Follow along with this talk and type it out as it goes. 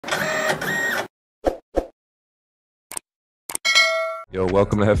Yo,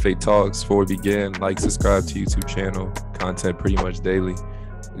 welcome to Hefe Talks. Before we begin, like, subscribe to YouTube channel. Content pretty much daily.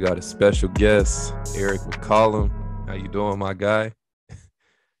 We got a special guest, Errick McCollum. How you doing, my guy?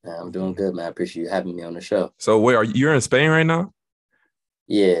 I'm doing good, man. I appreciate you having me on the show. So, where are you? You're in Spain right now?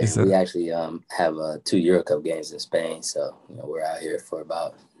 Yeah, Is we that actually have two Euro Cup games in Spain, so we're out here for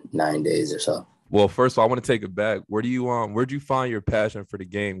about 9 days or so. well? First of all, I want to take it back. Where'd you find your passion for the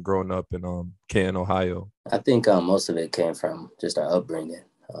game growing up in Canton, Ohio? I think most of it came from just our upbringing.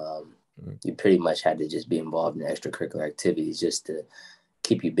 Um, Mm. you pretty much had to just be involved in extracurricular activities just to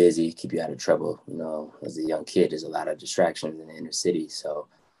keep you busy, keep you out of trouble. As a young kid, there's a lot of distractions in the inner city, so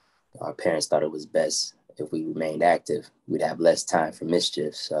our parents thought it was best if we remained active. We'd have less time for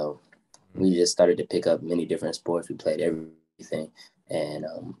mischief, so we just started to pick up many different sports. We played everything. And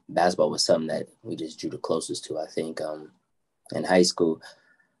basketball was something that we just drew the closest to. I think in high school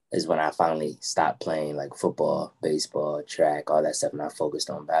is when I finally stopped playing like football, baseball, track, all that stuff, and I focused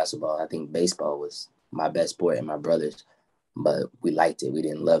on basketball. I think baseball was my best sport and my brother's, but we liked it. We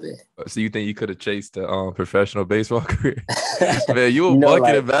didn't love it. So you think you could have chased a professional baseball career? Man, you a you know,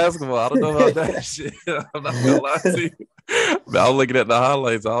 bucket in like basketball. I don't know about that shit. I'm not gonna lie to you. Man, I'm looking at the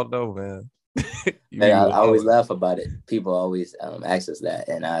highlights. I don't know, man. You Man, be I always wild. laugh about it. People always ask us that,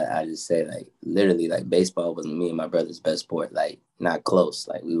 and I just say like literally like baseball was me and my brother's best sport. Like not close.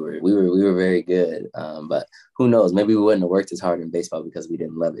 Like we were very good. But who knows? Maybe we wouldn't have worked as hard in baseball because we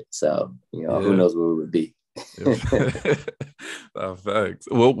didn't love it. So who Yeah. knows where we would be. Yeah. Facts.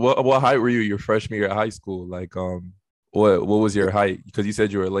 What height were you your freshman year at high school? Like, what was your height? Because you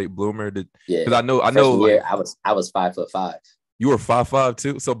said you were a late bloomer. Because Yeah, I know, freshman like year I was 5'5". you were 5'5"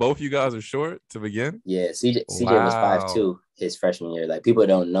 too. So both you guys are short to begin. Yeah, CJ was five Wow. two his freshman year. Like people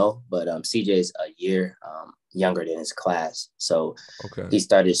don't know, but CJ's a year younger than his class. So Okay. he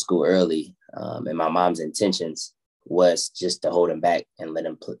started school early, and my mom's intentions was just to hold him back and let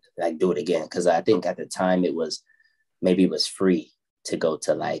him do it again. Because I think at the time maybe it was free to go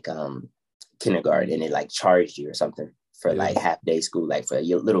to like kindergarten, and it like charged you or something for Yeah. like half day school, like for a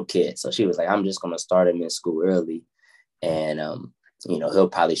little kid. So she was like, I'm just gonna start him in school early, and he'll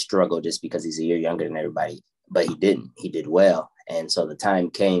probably struggle just because he's a year younger than everybody. But he didn't. He did well, and so the time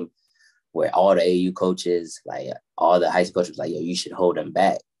came where all the AU coaches, like all the high school coaches, was like, yo, you should hold him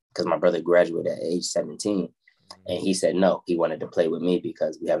back because my brother graduated at age 17. And he said no, he wanted to play with me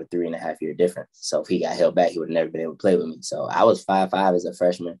because we have a 3.5 year difference. So if he got held back, he would have never been able to play with me. So I was 5'5" as a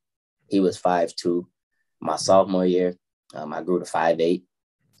freshman. He was 5'2". My sophomore year, I grew to 5'8".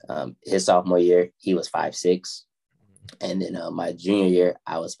 His sophomore year, he was 5'6". And then my junior year,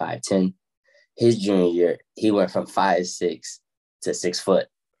 I was 5'10". His junior year, he went from 5'6" to 6 foot.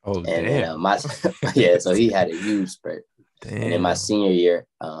 Oh And then damn. yeah, so he had a huge spurt. And in my Damn. senior year,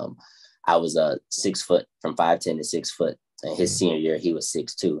 I was 6 foot from 5'10" to 6 foot. And his Mm. senior year, he was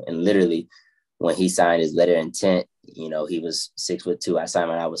 6'2". And literally, when he signed his letter of intent, he was 6'2". I signed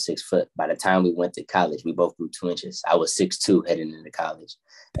when I was 6 foot. By the time we went to college, we both grew 2 inches. I was 6'2" heading into college,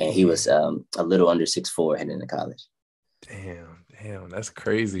 and he was Damn. a little under 6'4" heading into college. Damn. That's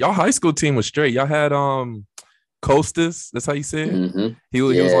crazy. Y'all high school team was straight. Y'all had Costas. That's how you say it. Mm-hmm. He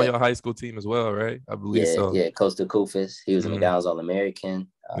was on Yeah, your high school team as well, right? I believe yeah, so. yeah. Coastal Kufis. He was a Mm. McDonald's All-American.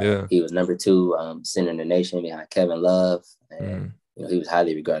 Yeah. He was number two center in the nation behind Kevin Love, and Mm. he was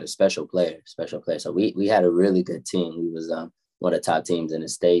highly regarded, special player, special player. So we had a really good team. We was one of the top teams in the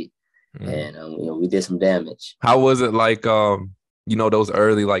state, Mm. and we did some damage. How was it like those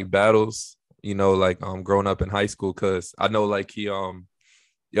early like battles, like growing up in high school? Cause I know like you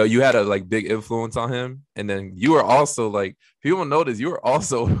had a like big influence on him. And then you were also like people notice you were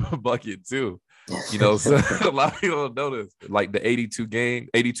also a bucket too. So a lot of people don't notice like the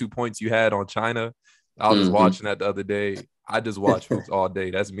 82 points you had on China. I was just Mm-hmm. watching that the other day. I just watch hoops all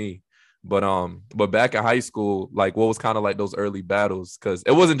day. That's me. But back in high school, like what was kind of like those early battles? Because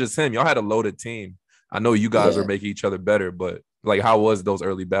it wasn't just him. Y'all had a loaded team. I know you guys were Yeah, making each other better, but like how was those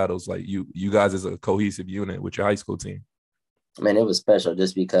early battles? Like you guys as a cohesive unit with your high school team. man, it was special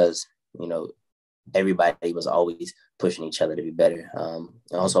just because you know everybody was always pushing each other to be better. And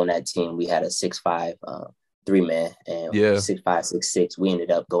also on that team, we had a 6'5" 3-man, and Yeah. 6'5", 6'6". We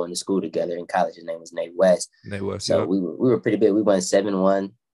ended up going to school together in college. His name was Nate West. Nate West, So yeah. we were pretty big. We went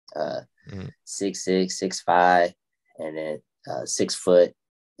 7'1", uh, Mm. 6'6", 6'5", and then 6 foot.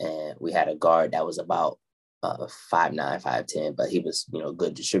 And we had a guard that was about 5'9", 5'10", but he was a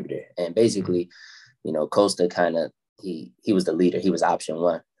good distributor. And Mm. basically, Costa kind of he was the leader. He was option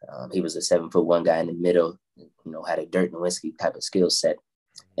one. He was a 7'1" guy in the middle. Had a Dirk Nowitzki type of skill set.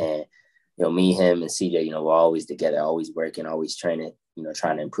 And me, him, and CJ, we're always together, always working, always training.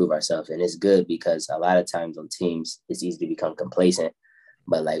 trying to improve ourselves. And it's good because a lot of times on teams, it's easy to become complacent.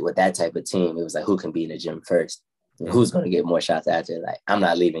 But like with that type of team, it was like, who can be in the gym first? Who's going to get more shots after? Like, I'm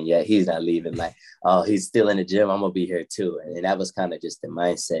not leaving yet. He's not leaving. Like, oh, he's still in the gym. I'm going to be here too. And that was kind of just the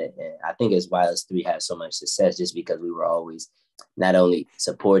mindset. And I think it's why us three had so much success, just because we were always not only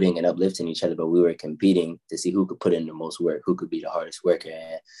supporting and uplifting each other, but we were competing to see who could put in the most work, who could be the hardest worker.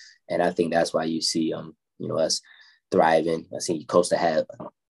 And I think that's why you see, us thriving. I see Costa had a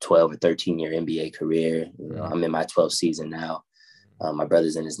 12 or 13 year NBA career. I'm in my 12th season now. My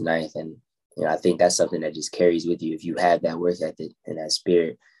brother's in his 9th. And I think that's something that just carries with you. If you have that work ethic and that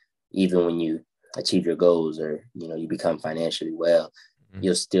spirit, even when you achieve your goals or, you become financially well,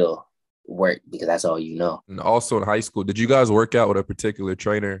 you'll still work because that's all you know. And also in high school, did you guys work out with a particular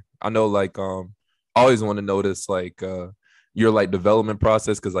trainer? I know like I always want to notice like your like development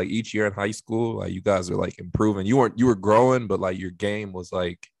process, because like each year in high school, like you guys are like improving. You were growing, but like your game was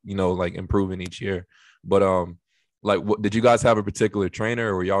like, like improving each year. But like, what did you guys have a particular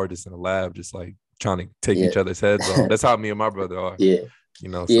trainer, or y'all were just in a lab, just like trying to take each other's heads off? That's how me and my brother are. Yeah.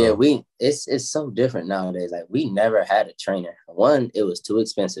 So. It's so different nowadays. Like we never had a trainer. One, it was too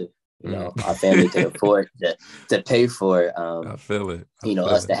expensive. Our family could afford to pay for I feel it.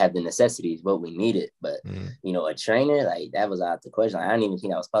 us to have the necessities, what we needed. But a trainer, like that was out the question. Like, I didn't even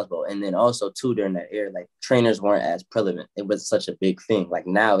think that was possible. And then also too, during that era, like trainers weren't as prevalent. It was such a big thing. Like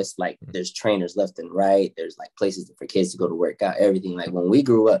now it's like there's trainers left and right. There's like places for kids to go to work out, everything. Like when we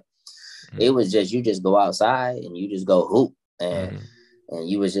grew up, it was just you just go outside and you just go hoop and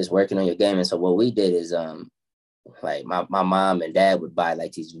you was just working on your game. And so what we did is like my mom and dad would buy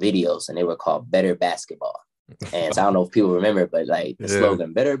like these videos and they were called Better Basketball. And so I don't know if people remember, but like the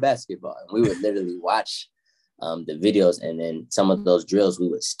slogan Better Basketball. And we would literally watch the videos, and then some of those drills we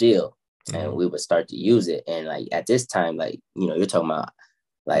would steal and we would start to use it. And like at this time, like, you're talking about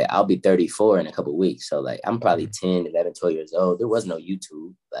like I'll be 34 in a couple of weeks. So like I'm probably 10, 11, 12 years old. There was no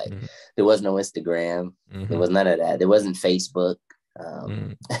YouTube. Like there was no Instagram. There was none of that. There wasn't Facebook.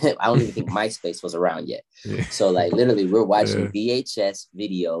 I don't even think MySpace was around yet. So like literally we're watching VHS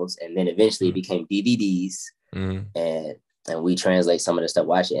videos, and then eventually it became DVDs, and we translate some of the stuff,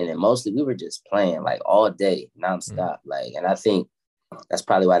 watch it, and then mostly we were just playing like all day nonstop. Like, and I think that's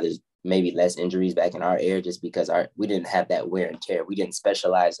probably why there's maybe less injuries back in our era, just because we didn't have that wear and tear. We didn't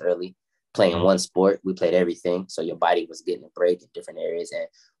specialize early playing one sport. We played everything, so your body was getting a break in different areas, and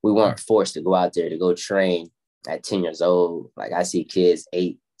we weren't forced to go out there to go train at 10 years old. Like I see kids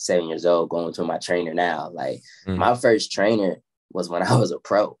 8, 7 years old going to my trainer now. Like my first trainer was when I was a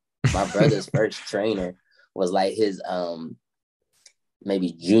pro. My brother's first trainer was like his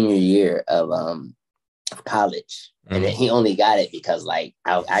maybe junior year of college. And then he only got it because like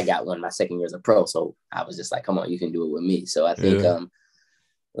I got one my second year as a pro. So I was just like, come on, you can do it with me. So I think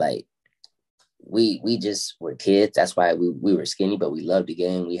like we just were kids. That's why we were skinny, but we loved the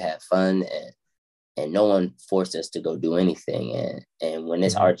game. We had fun, and no one forced us to go do anything. And when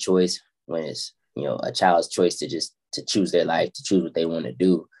it's our choice, when it's, a child's choice to choose their life, to choose what they want to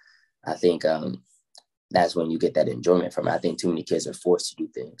do, I think that's when you get that enjoyment from it. I think too many kids are forced to do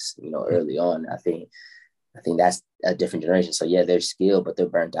things, early on. I think that's a different generation. So yeah, they're skilled, but they're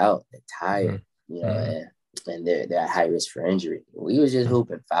burnt out, they're tired, and they're at high risk for injury. We was just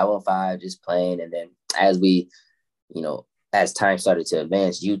hooping 5-on-5, just playing. And then as time started to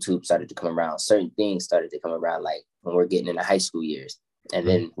advance, YouTube started to come around. Certain things started to come around, like when we're getting into high school years. And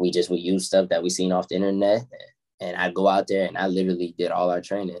then we use stuff that we seen off the internet. And I'd go out there and I literally did all our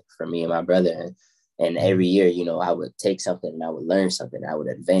training for me and my brother. And every year, I would take something and I would learn something. I would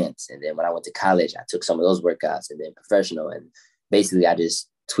advance. And then when I went to college, I took some of those workouts and then professional. And basically, I just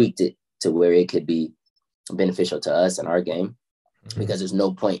tweaked it to where it could be beneficial to us and our game. Because there's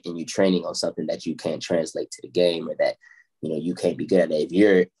no point in you training on something that you can't translate to the game, or that you can't be good at it. If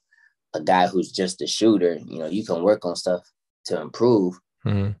you're a guy who's just a shooter, you can work on stuff to improve,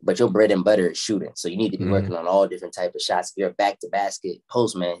 but your bread and butter is shooting. So you need to be working on all different types of shots. If you're a back to basket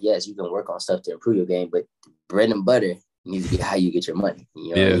postman, yes, you can work on stuff to improve your game, but bread and butter needs to be how you get your money.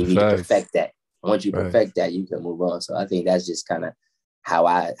 You need to perfect that. Once you perfect that, you can move on. So I think that's just kind of how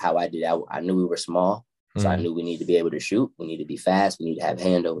I did. I knew we were small, so I knew we need to be able to shoot. We need to be fast. We need to have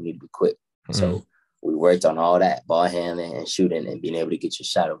handle. We need to be quick. So we worked on all that, ball handling and shooting and being able to get your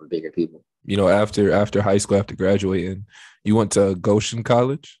shot over bigger people. After high school, after graduating, you went to Goshen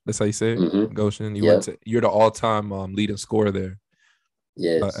College. That's how you say it? Goshen. You're the all-time leading scorer there.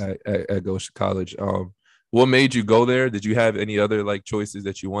 Yes. At Goshen College. What made you go there? Did you have any other like choices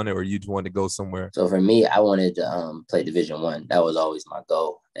that you wanted, or you just wanted to go somewhere? So for me, I wanted to play Division 1. That was always my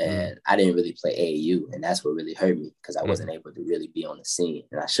goal, Mm, and I didn't really play AAU, and that's what really hurt me because I wasn't mm, able to really be on the scene.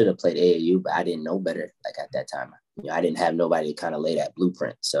 And I should have played AAU, but I didn't know better. Like at that time, I didn't have nobody to kind of lay that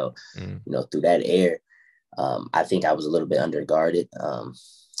blueprint. So, mm, through that air, I think I was a little bit underguarded,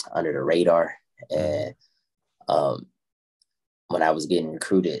 under the radar, mm, and um, when I was getting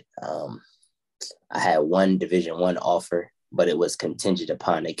recruited, I had one Division 1 offer, but it was contingent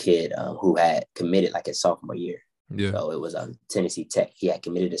upon a kid who had committed like his sophomore year. yeah. So it was Tennessee Tech. He had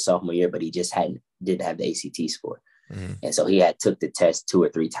committed his sophomore year, but he just didn't have the ACT score. Mm, And so he had took the test 2 or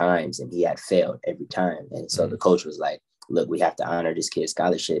 3 times and he had failed every time. And so the mm, coach was like, look, we have to honor this kid's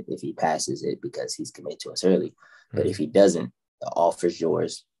scholarship if he passes it because he's committed to us early. But if mm, he doesn't, the offer's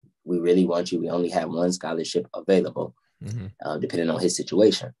yours. We really want you. We only have one scholarship available, mm, depending on his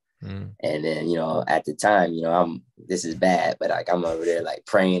situation. mm. And then, at the time, this is bad, but like I'm over there like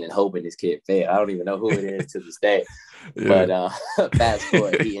praying and hoping this kid fail. I don't even know who it is to this day. Yeah. But fast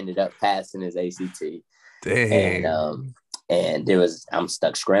forward, he ended up passing his ACT. And Dang. I'm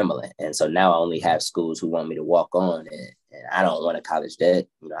stuck scrambling. And so now I only have schools who want me to walk on, and I don't want a college debt.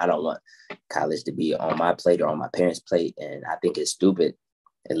 I don't want college to be on my plate or on my parents' plate. And I think it's stupid,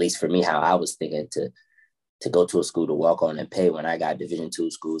 at least for me, how I was thinking to go to a school to walk on and pay when I got Division 2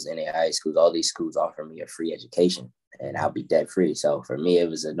 schools, NAIA schools, all these schools offer me a free education and I'll be debt free. So for me, it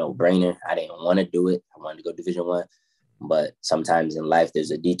was a no brainer. I didn't want to do it. I wanted to go Division 1, but sometimes in life, there's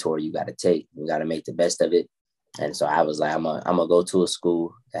a detour you got to take. You got to make the best of it. And so I was like, I'm gonna go to a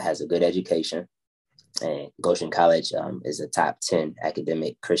school that has a good education. And Goshen College is a top 10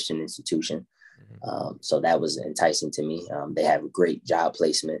 academic Christian institution. So that was enticing to me. They have a great job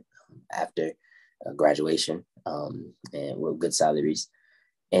placement after graduation, and with good salaries.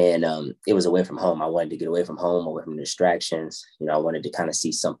 And it was away from home. I wanted to get away from home, away from distractions. I wanted to kind of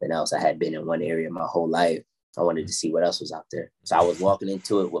see something else. I had been in one area my whole life. I wanted to see what else was out there. So I was walking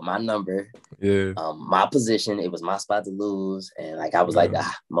into it with my number, Yeah. my position. It was my spot to lose. And like I was like Yeah.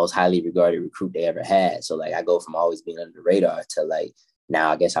 the most highly regarded recruit they ever had. So like I go from always being under the radar to like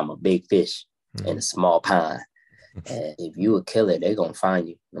now I guess I'm a big fish in a small pond. And if you a killer, they're gonna find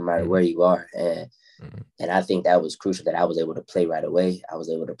you no matter where you are. And I think that was crucial that I was able to play right away. I was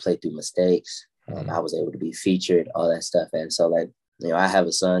able to play through mistakes. I was able to be featured, all that stuff. And so like, I have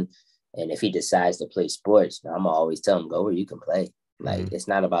a son, and if he decides to play sports, I'm always tell him, go where you can play. Like, it's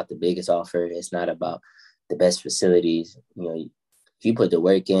not about the biggest offer. It's not about the best facilities. If you put the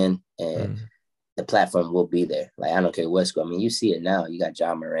work in and the platform will be there. Like, I don't care what school. I mean, you see it now. You got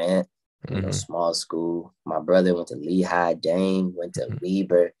John Morant, small school. My brother went to Lehigh. Dane went to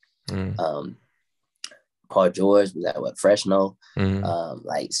Weber. Paul George was at Fresno.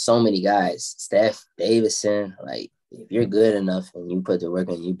 Like so many guys, Steph Davidson. Like if you're good enough and you put the work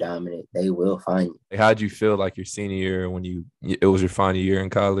in, you dominate, they will find you. How'd you feel like your senior year when it was your final year in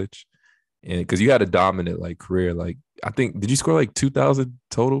college? And because you had a dominant like career, like I think did you score like 2,000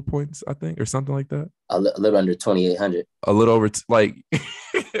 total points? I think or something like that. A little under 2,800. A little over like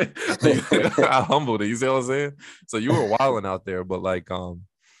I humbled it. You see what I'm saying? So you were wilding out there, but like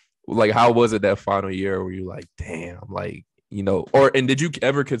how was it that final year where you like, damn, like and did you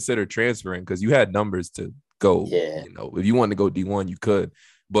ever consider transferring because you had numbers to go? Yeah. If you wanted to go D1, you could.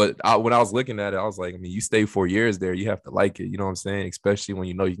 But when I was looking at it, I was like, I mean, you stay 4 years there, you have to like it. You know what I'm saying? Especially when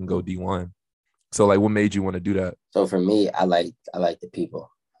you can go D1. So like, what made you want to do that? So for me, I like the people.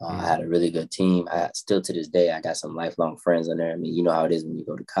 I had a really good team. I still to this day, I got some lifelong friends in there. I mean, you know how it is when you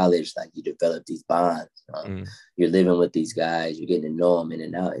go to college, like you develop these bonds. You're living with these guys, you're getting to know them in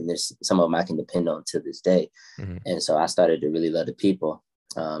and out. And there's some of them I can depend on to this day. And so I started to really love the people.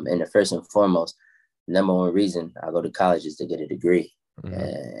 And the first and foremost, number one reason I go to college is to get a degree.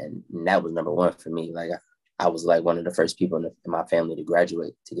 And that was number one for me. Like I was like one of the first people in my family to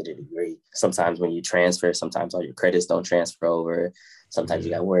graduate to get a degree. Sometimes when you transfer, sometimes all your credits don't transfer over. Sometimes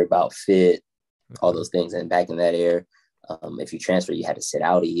you got to worry about fit, all those things. And back in that era, if you transfer, you had to sit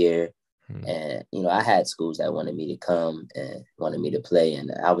out a year. And, I had schools that wanted me to come and wanted me to play.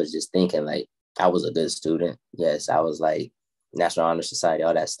 And I was just thinking like, I was a good student. Yes, I was like National Honor Society,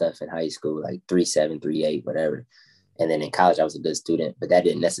 all that stuff in high school, like 3.7, 3.8, whatever. And then in college, I was a good student, but that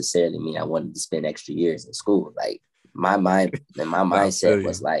didn't necessarily mean I wanted to spend extra years in school. Like my mind and my mindset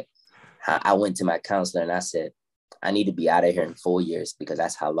was like, I went to my counselor and I said, I need to be out of here in 4 years because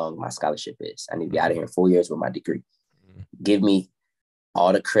that's how long my scholarship is. I need to be out of here in 4 years with my degree. Give me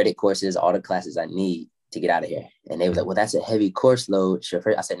all the credit courses, all the classes I need to get out of here. And they was like, well, that's a heavy course load.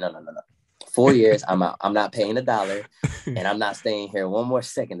 I said, no. 4 years, I'm out. I'm not paying $1, and I'm not staying here one more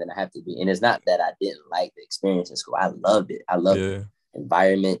second than I have to be. And it's not that I didn't like the experience in school. I loved it. I loved the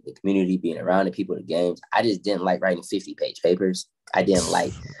environment, the community, being around the people, the games. I just didn't like writing 50-page papers. I didn't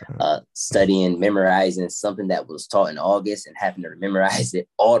like studying, memorizing something that was taught in August and having to memorize it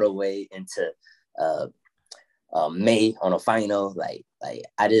all the way into May on a final. Like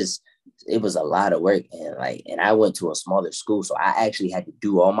it was a lot of work, and I went to a smaller school, so I actually had to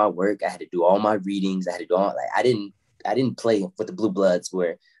do all my work. I had to do all my readings. I had to do all, I didn't play with the Blue Bloods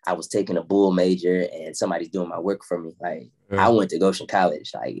where I was taking a bull major and somebody's doing my work for me. I went to Goshen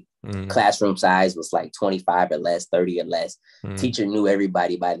College. Classroom size was 25 or less, 30 or less. Teacher knew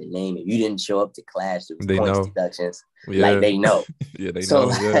everybody by the name. If you didn't show up to class, there was points deductions. They know. They know. So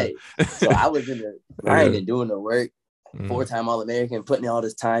I was in the grinding, doing the work. 4-time All-American, putting all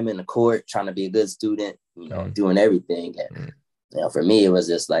this time in the court, trying to be a good student, doing everything. And for me, it was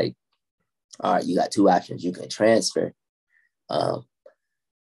just all right, you got 2 options. You can transfer,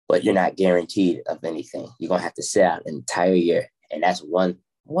 but you're not guaranteed of anything. You're going to have to sit out an entire year. And that's one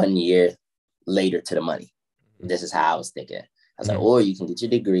year later to the money. This is how I was thinking. I was like, or you can get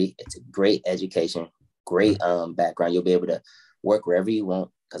your degree. It's a great education, great background. You'll be able to work wherever you want,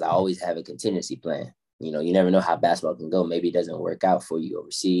 because I always have a contingency plan. You never know how basketball can go. Maybe it doesn't work out for you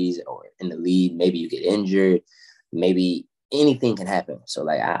overseas or in the league. Maybe you get injured. Maybe anything can happen. So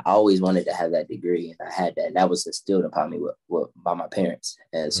I always wanted to have that degree, and I had that. And that was instilled upon me by my parents.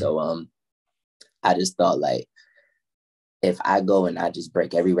 And so I just thought if I go and I just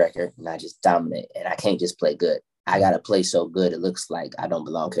break every record and I just dominate, and I can't just play good, I got to play so good it looks like I don't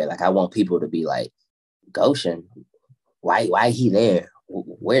belong here. I want people to be like, Goshen, why he there?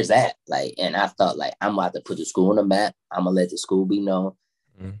 Where's that? And I thought I'm about to put the school on the map. I'm gonna let the school be known,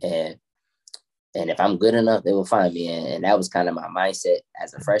 and if I'm good enough, they will find me. And that was kind of my mindset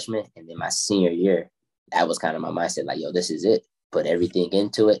as a freshman. And then my senior year, that was kind of my mindset. Yo, this is it. Put everything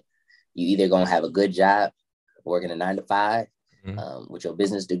into it. You either gonna have a good job working a 9-to-5 with your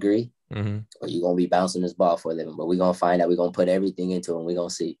business degree, or you're gonna be bouncing this ball for a living. But we're gonna find out. We're gonna put everything into it, and we're gonna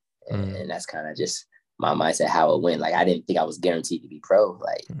see. And that's kind of just my mindset, how it went. I didn't think I was guaranteed to be pro.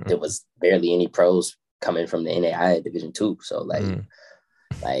 There was barely any pros coming from the NAI Division II. So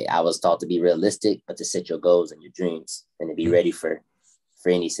I was taught to be realistic, but to set your goals and your dreams and to be ready for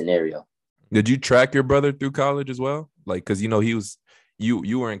any scenario. Did you track your brother through college as well? Because he was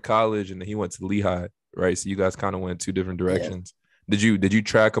you were in college and then he went to Lehigh, right? So you guys kind of went 2 different directions. Yeah. Did you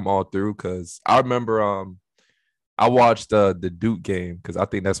track him all through? Because I remember I watched the Duke game, because I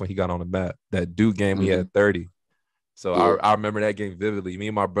think that's when he got on the map. That Duke game, he had 30. So I remember that game vividly. Me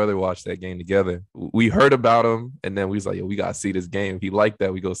and my brother watched that game together. We heard about him, and then we was like, yo, we got to see this game. If he liked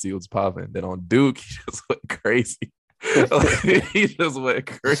that, we go see what's popping. Then on Duke, he just went crazy. He just went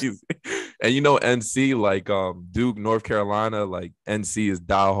crazy. And NC, Duke, North Carolina, NC is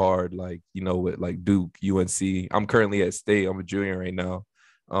diehard, with Duke, UNC. I'm currently at State. I'm a junior right now.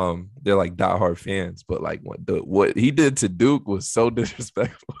 They're diehard fans, but what he did to Duke was so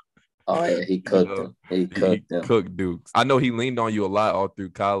disrespectful. Oh yeah, he cooked them. He cooked Duke. I know he leaned on you a lot all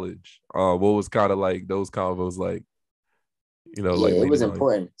through college. What was kind of those convos it was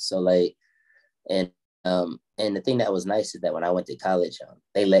important. So and the thing that was nice is that when I went to college,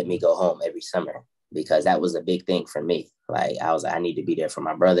 they let me go home every summer, because that was a big thing for me. I was I need to be there for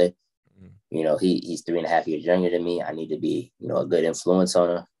my brother. He's 3.5 years younger than me. I need to be, a good influence on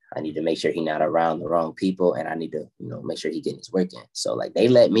him. I need to make sure he's not around the wrong people, and I need to, make sure he's getting his work in. So they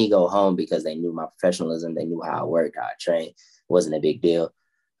let me go home because they knew my professionalism. They knew how I worked, how I trained. It wasn't a big deal.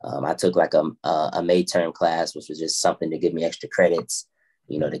 I took a May term class, which was just something to give me extra credits,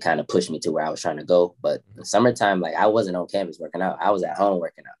 to kind of push me to where I was trying to go. But in summertime, I wasn't on campus working out. I was at home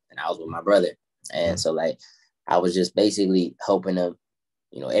working out, and I was with my brother. And so I was just basically hoping to,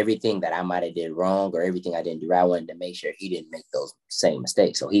 everything that I might have did wrong or everything I didn't do right, I wanted to make sure he didn't make those same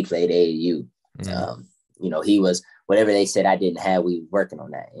mistakes. So he played AAU. He was, whatever they said I didn't have, we were working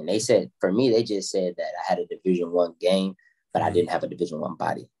on that. And they said, for me, they just said that I had a Division I game, but I didn't have a Division I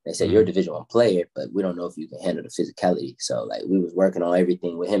body. They said, you're a Division I player, but we don't know if you can handle the physicality. So we was working on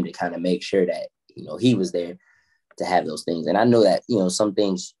everything with him to kind of make sure that, he was there to have those things. And I know that, some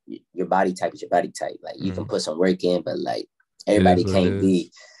things, your body type is your body type. You can put some work in, but everybody can't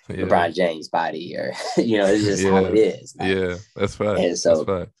be LeBron James' body, or it's just how it is. That's right. And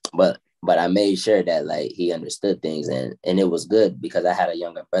so, but I made sure that he understood things, and it was good because I had a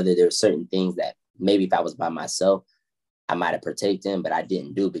younger brother. There were certain things that maybe if I was by myself, I might have protected him, but I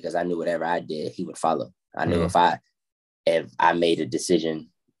didn't do, because I knew whatever I did, he would follow. I knew if I made a decision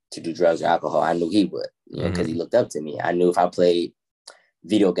to do drugs or alcohol, I knew he would, because he looked up to me. I knew if I played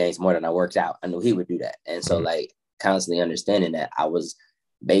video games more than I worked out. I knew he would do that. And so like constantly understanding that I was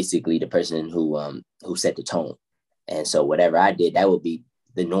basically the person who set the tone. And so whatever I did, that would be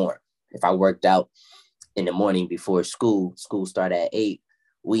the norm. If I worked out in the morning before school started at 8,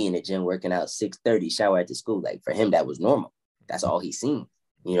 we in the gym working out 6:30, shower at the school. Like for him, that was normal. That's all he's seen.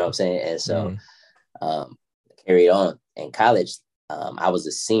 You know what I'm saying? And so carried on. In college, I was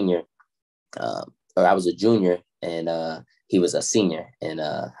a senior, or I was a junior, and he was a senior in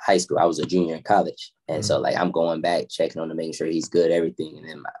high school. I was a junior in college. And so like I'm going back, checking on him, making sure he's good, everything. And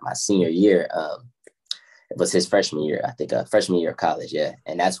then my senior year, it was his freshman year, I think, freshman year of college. Yeah.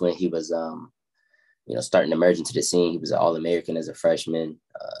 And that's when he was, starting to merge into the scene. He was an All-American as a freshman.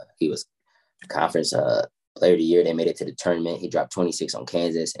 He was conference player of the year. They made it to the tournament. He dropped 26 on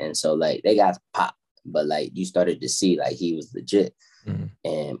Kansas. And so like they got popped, but like you started to see like he was legit.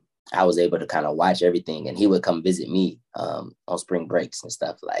 And I was able to kind of watch everything, and he would come visit me on spring breaks and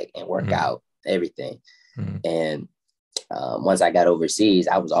stuff, like, and work out everything. And once I got overseas,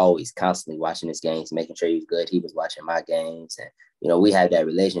 I was always constantly watching his games, making sure he was good. He was watching my games, and we had that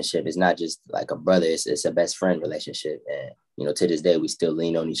relationship. It's not just like a brother; it's a best friend relationship. And to this day, we still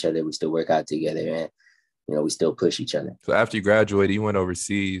lean on each other. We still work out together, and we still push each other. So after you graduated, you went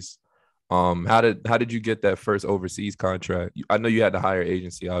overseas. How did you get that first overseas contract? I know you had the hire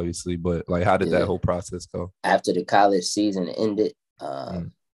agency, obviously, but like, how did that whole process go? After the college season ended, I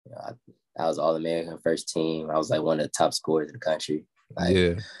was All-American first team. I was like one of the top scorers in the country. Like,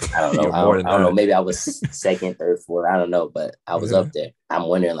 I don't know. I don't know. Maybe I was second, third, fourth. I don't know, but I was up there. I'm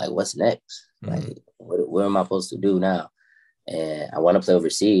wondering like, what's next? Like, what am I supposed to do now? And I want to play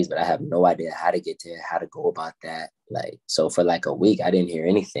overseas, but I have no idea how to get there, how to go about that. Like, so for like a week, I didn't hear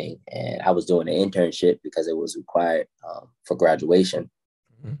anything. And I was doing an internship because it was required for graduation.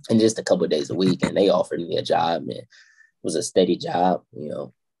 And just a couple of days a week. And they offered me a job, and it was a steady job,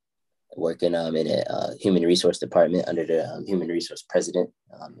 working in a human resource department under the human resource president.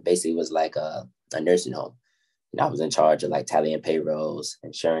 Basically, it was like a nursing home. And I was in charge of like tallying payrolls,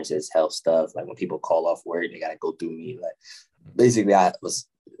 insurances, health stuff. Like when people call off work, they got to go through me. Like basically, I was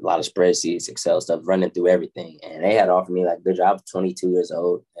a lot of spreadsheets, Excel stuff, running through everything. And they had offered me like good job. I was 22 years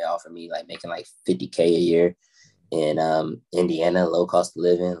old. They offered me like making like $50K a year in Indiana, low cost of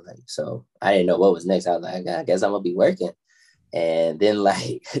living. Like, so I didn't know what was next. I was like, I guess I'm gonna be working. And then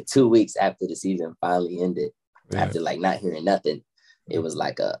like 2 weeks after the season finally ended, after like not hearing nothing, it was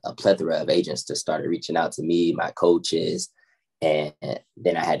like a plethora of agents that started reaching out to me, my coaches. And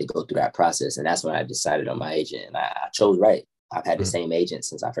then I had to go through that process. And that's when I decided on my agent. And I chose right. I've had the same agent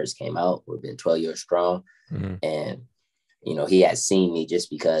since I first came out. We've been 12 years strong. And, he had seen me just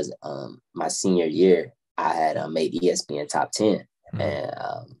because my senior year, I had made ESPN top 10. And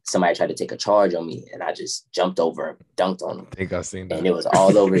somebody tried to take a charge on me, and I just jumped over and dunked on him. I think I seen that. And it was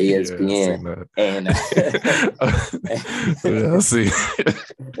all over ESPN. And I see.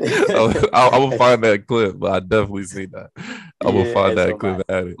 I will find that clip, but I definitely seen that. I will find that clip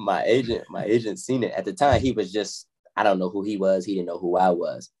at it. My agent seen it. At the time, he was just, I don't know who he was. He didn't know who I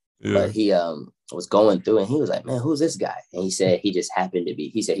was. But he was going through, and he was like, man, who's this guy? And he said he just happened to be,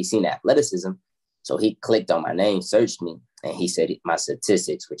 he said he seen athleticism. So he clicked on my name, searched me, and he said my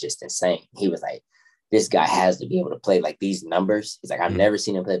statistics were just insane. He was like, this guy has to be able to play like these numbers. He's like, I've never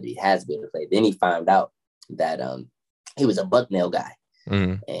seen him play, but he has to be able to play. Then he found out that he was a Bucknell guy.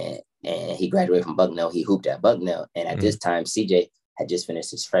 And he graduated from Bucknell. He hooped at Bucknell. And at this time, CJ had just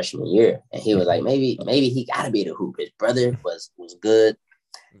finished his freshman year. And he was like, maybe he got to be able to hoop. His brother was good.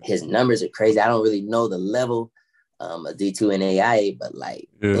 His numbers are crazy. I don't really know the level of D2 and AIA, but like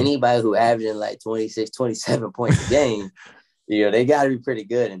anybody who averaging like 26, 27 points a game, they got to be pretty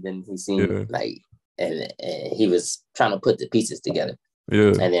good. And then he seemed like, and he was trying to put the pieces together.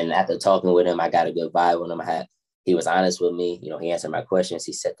 And then after talking with him, I got a good vibe with him. He was honest with me. He answered my questions.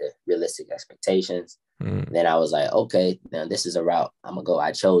 He set the realistic expectations. Then I was like, okay, now this is a route I'm gonna go.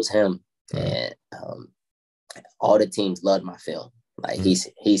 I chose him, and all the teams loved my film. Like he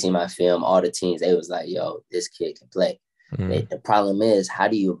seen my film. All the teams, they was like, yo, this kid can play. The problem is, how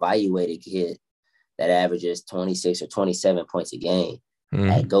do you evaluate a kid that averages 26 or 27 points a game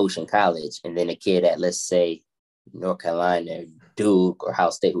at Goshen College, and then a kid at, let's say, North Carolina, Duke, or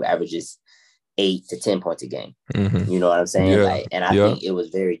Ohio State, who averages 8 to 10 points a game? You know what I'm saying? Like, and I think it was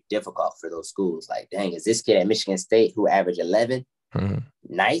very difficult for those schools. Like, dang, is this kid at Michigan State who averaged 11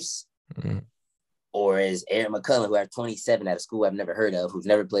 nice? Or is Errick McCollum, who had 27 at a school I've never heard of, who's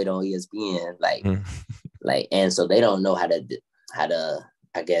never played on ESPN, like, and so they don't know how to,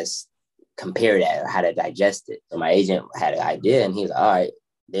 I guess, compare that or how to digest it. So my agent had an idea, and he was like, all right,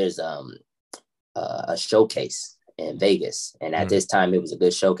 there's a showcase in Vegas. And at this time, it was a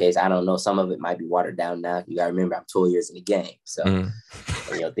good showcase. I don't know. Some of it might be watered down now. You got to remember, I'm 12 years in the game. So, and,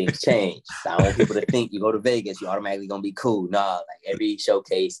 things change. So I don't want people to think you go to Vegas, you're automatically going to be cool. Nah, like every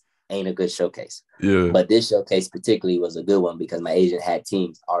showcase ain't a good showcase. Yeah. But this showcase particularly was a good one because my agent had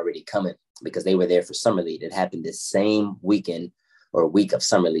teams already coming because they were there for Summer League. It happened the same weekend or week of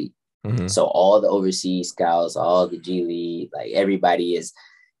Summer League. So all the overseas scouts, all the G League, like everybody is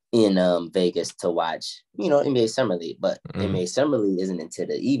in Vegas to watch, NBA Summer League. But NBA Summer League isn't until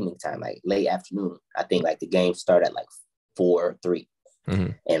the evening time, like late afternoon. I think like the games start at like 4 or 3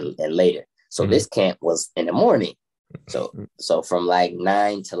 and later. So this camp was in the morning. So from like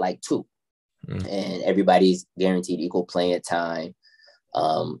 9 to like 2. And everybody's guaranteed equal playing time.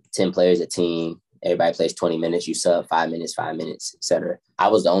 10 players a team. Everybody plays 20 minutes. You sub 5 minutes, etc. I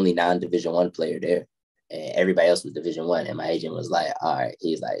was the only non-Division I player there, and everybody else was Division I. And my agent was like, "All right,"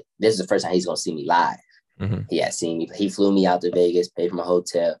 he's like, "This is the first time he's gonna see me live." He had seen me. He flew me out to Vegas, paid for my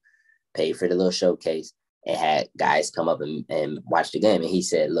hotel, paid for the little showcase, and had guys come up and watch the game. And he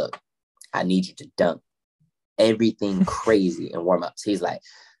said, "Look, I need you to dunk everything crazy in warmups." He's like,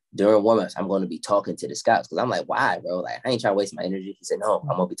 during warmups, I'm going to be talking to the scouts because I'm like, why, bro? Like, I ain't trying to waste my energy. He said, no,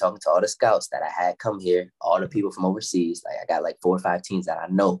 I'm going to be talking to all the scouts that I had come here, all the people from overseas. Like, I got like 4 or 5 teams that I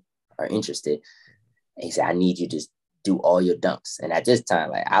know are interested. And he said, I need you to do all your dunks. And at this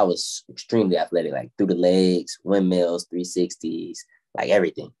time, like, I was extremely athletic, like through the legs, windmills, 360s, like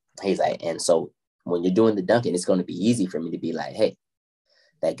everything. He's like, and so when you're doing the dunking, it's going to be easy for me to be like, hey,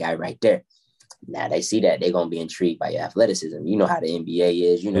 that guy right there. Now they see that, they're gonna be intrigued by your athleticism. You know how the NBA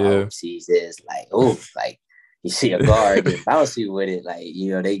is, how overseas is. Like, oh, like you see a guard and bounce you with it, like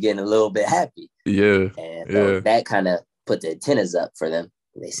they getting a little bit happy. Yeah. And so that kind of put the antennas up for them.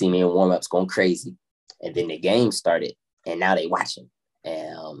 They see me in warm-ups going crazy. And then the game started and now they watching.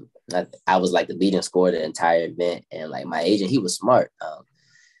 And I was like the leading scorer the entire event. And like my agent, he was smart.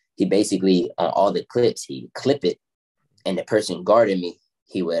 He basically on all the clips, he clip it, and the person guarding me,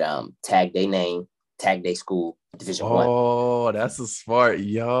 he would tag their name, tag their school, Division I. Oh, that's a smart,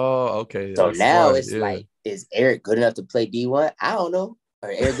 okay. So now it's like, is Errick good enough to play D1? I don't know. Or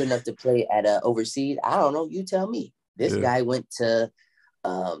Errick good enough to play at overseas? I don't know. You tell me. This guy went to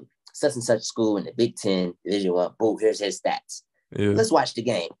such and such school in the Big Ten, Division I. Boom, here's his stats. Let's watch the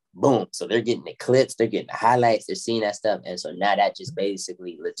game. Boom. So they're getting the clips, they're getting the highlights, they're seeing that stuff. And so now that just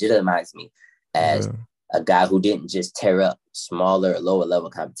basically legitimized me as a guy who didn't just tear up smaller, lower level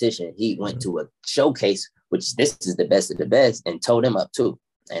competition. He went to a showcase, which this is the best of the best, and towed him up too.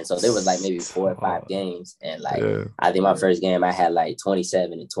 And so there was like maybe 4 or 5 games. And like, I think my first game, I had like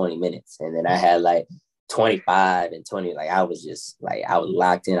 27 and 20 minutes. And then I had like 25 and 20. Like, I was just like, I was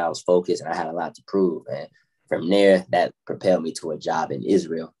locked in, I was focused, and I had a lot to prove. And from there, that propelled me to a job in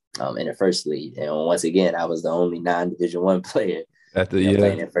Israel in the first league. And once again, I was the only non-Division I player at the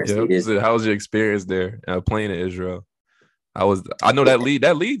playing in first league. So how was your experience there playing in Israel? I know that league.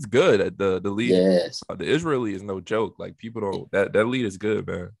 That league's good. The league, the Israel league is no joke. Like, people don't. That league is good,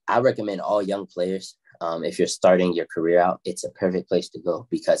 man. I recommend all young players. If you're starting your career out, it's a perfect place to go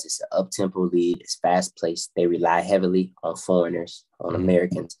because it's an up-tempo league. It's fast-paced. They rely heavily on foreigners, on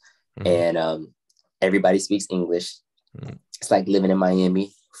Americans, and everybody speaks English. It's like living in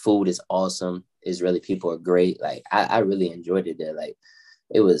Miami. Food is awesome. Israeli people are great. Like, I really enjoyed it there. Like,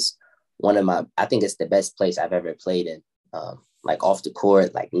 it was I think it's the best place I've ever played in. Like, off the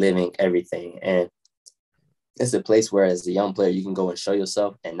court, like living, everything. And it's a place where as a young player, you can go and show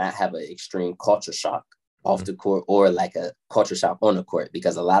yourself and not have an extreme culture shock off the court or like a culture shock on the court,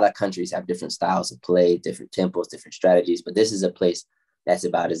 because a lot of countries have different styles of play, different tempos, different strategies. But this is a place that's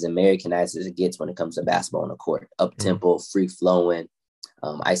about as Americanized as it gets when it comes to basketball on the court. Up tempo, free flowing,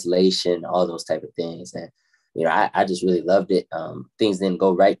 isolation, all those type of things. And, I just really loved it. Things didn't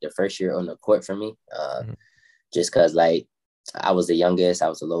go right the first year on the court for me, just because, like, I was the youngest, I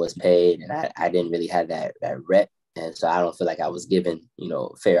was the lowest paid, and I didn't really have that rep. And so I don't feel like I was given,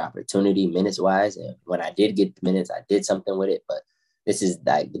 fair opportunity minutes-wise. And when I did get the minutes, I did something with it. But this is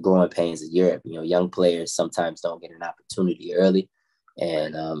like the growing pains of Europe. Young players sometimes don't get an opportunity early.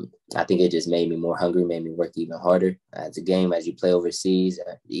 And I think it just made me more hungry, made me work even harder. It's a game as you play overseas,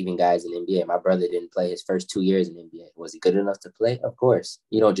 even guys in the NBA. My brother didn't play his first 2 years in the NBA. Was he good enough to play? Of course.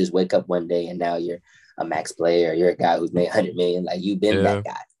 You don't just wake up one day and now you're a max player. You're a guy who's made 100 million. Like, you've been that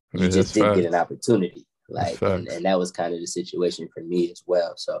guy. You just didn't get an opportunity. Like, and that was kind of the situation for me as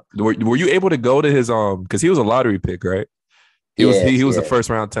well. So were you able to go to his because he was a lottery pick, right? He was the first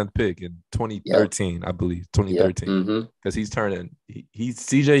round 10th pick in 2013, I believe. 2013. Because he's turning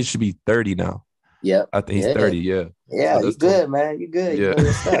CJ should be 30 now. Yep. I think he's Yeah. 30. Yeah. So Yeah. You that's 20. good, man. You good. You Yeah. know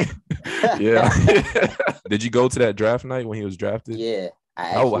your stuff. Yeah. Did you go to that draft night when he was drafted? Yeah. I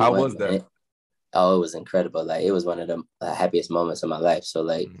actually How went, was that? man. Oh, it was incredible. Like it was one of the happiest moments of my life. So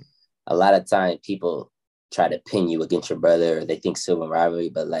like Mm, a lot of time people try to pin you against your brother or they think civil rivalry,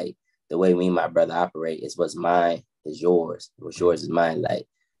 but like the way me and my brother operate is what's mine is yours. What's mm, yours is mine. Like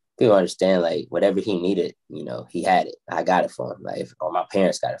people understand like whatever he needed, you know, he had it. I got it for him. Like or my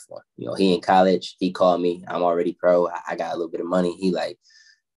parents got it for him. You know, he in college, he called me. I'm already pro. I got a little bit of money. He like,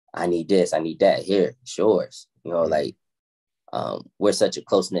 I need this, I need that. Here, it's yours. You know, mm, like we're such a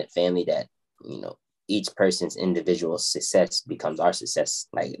close knit family that you know each person's individual success becomes our success.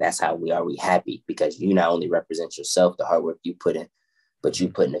 Like that's how we are. We happy because you not only represent yourself, the hard work you put in, but you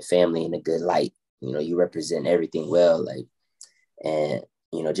mm. put in the family in a good light. You know, you represent everything well. Like and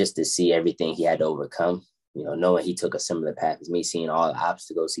you know, just to see everything he had to overcome. You know, knowing he took a similar path as me, seeing all the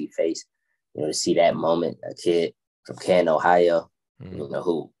obstacles he faced. You know, to see that moment, a kid from Canton, Ohio, Mm. you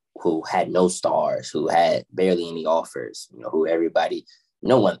know, who had no stars, who had barely any offers, you know, who everybody,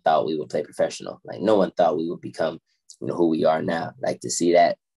 no one thought we would play professional. Like no one thought we would become, you know, who we are now. Like to see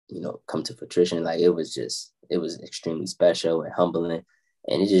that, you know, come to fruition, like it was extremely special and humbling.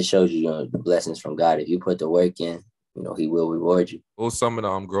 And it just shows you, you know, the blessings from God. If you put the work in, you know, he will reward you. What was some of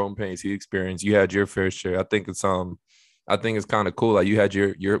the growing pains he experienced? You had your fair share. I think it's kind of cool. Like you had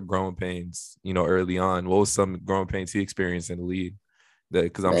your growing pains, you know, early on. What was some growing pains he experienced in the league? That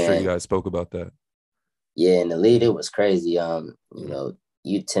because I'm sure you Man, guys spoke about that. yeah, in the lead, it was crazy. You Mm, know,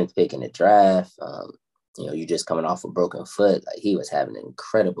 you 10th pick in the draft. You know, you just coming off a broken foot. Like he was having an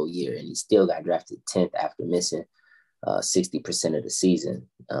incredible year, and he still got drafted 10th after missing 60% of the season.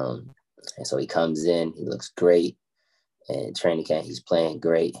 And so he comes in, he looks great, and training camp he's playing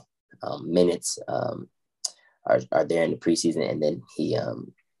great. Minutes are there in the preseason, and then he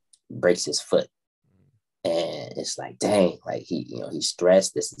breaks his foot, and it's like, dang, like he, you know, he's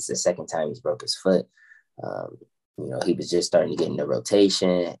stressed. This is the second time he's broke his foot. Um, you know, he was just starting to get in the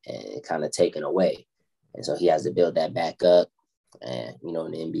rotation and kind of taken away. And so he has to build that back up. And, you know,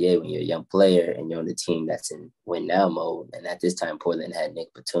 in the NBA, when you're a young player and you're on the team that's in win now mode, and at this time, Portland had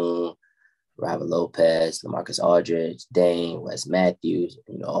Nick Batum, Robert Lopez, LaMarcus Aldridge, Dane, Wes Matthews,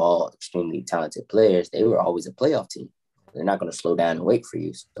 you know, all extremely talented players. They were always a playoff team. They're not going to slow down and wait for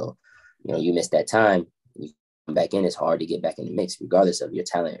you. So, you know, you miss that time, you come back in, it's hard to get back in the mix, regardless of your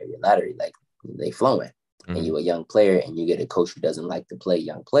talent or your lottery. Like they flowing. And mm, you're a young player and you get a coach who doesn't like to play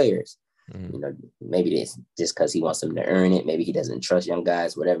young players. mm. You know, maybe it's just because he wants them to earn it. Maybe he doesn't trust young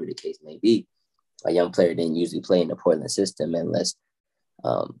guys, whatever the case may be. A young player didn't usually play in the Portland system unless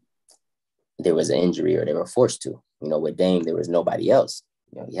um, there was an injury or they were forced to. You know, with Dame, there was nobody else.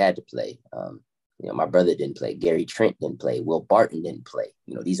 You know, he had to play. You know, my brother didn't play. Gary Trent didn't play. Will Barton didn't play.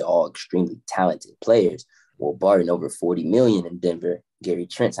 You know, these are all extremely talented players. Will Barton over 40 million in Denver. Gary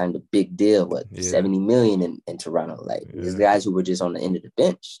Trent signed a big deal, what, Yeah, 70 million in Toronto. Like these yeah. guys who were just on the end of the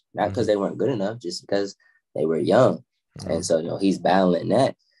bench, not because Mm-hmm, they weren't good enough, just because they were young. mm-hmm, And so, you know, he's battling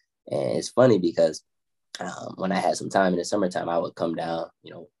that. And it's funny because when I had some time in the summertime, I would come down,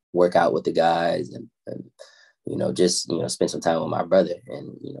 you know, work out with the guys and you know, just, you know, spend some time with my brother.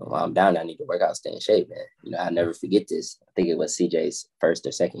 And, you know, while I'm down, I need to work out, stay in shape, man. You know, I'll never forget this. I think it was CJ's first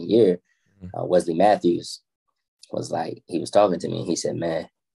or second year. Wesley Matthews was like, he was talking to me and he said, man,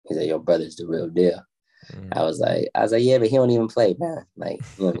 he said, your brother's the real deal. mm-hmm, I was like, yeah, but he don't even play, man. Like,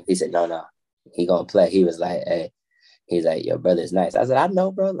 you know, he said, no, he gonna play. He was like, hey, he's like, your brother's nice. I said, I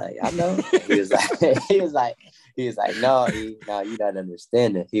know, bro. Like, I know. And he was like, he was like, no, you not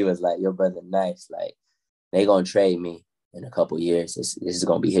understanding. He was like, your brother nice. Like, they gonna trade me in a couple years. This is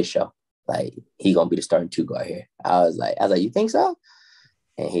gonna be his show. Like, he gonna be the starting two guard here. I was like, you think so?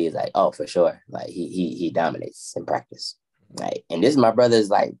 And he's like, oh, for sure. Like, he dominates in practice. Like, and this is my brother's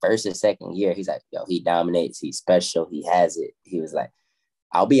like first and second year. He's like, yo, he dominates. He's special. He has it. He was like,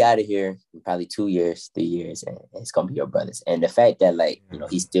 I'll be out of here in probably 2 years, 3 years, and it's gonna be your brothers. And the fact that, like, you know,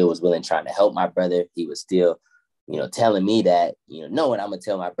 he still was willing trying to help my brother. He was still, you know, telling me that, you know, knowing I'm gonna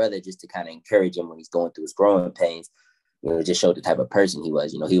tell my brother just to kind of encourage him when he's going through his growing pains. You know, just showed the type of person he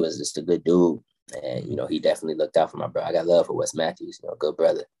was. You know, he was just a good dude, and you know, he definitely looked out for my brother. I got love for Wes Matthews, you know, good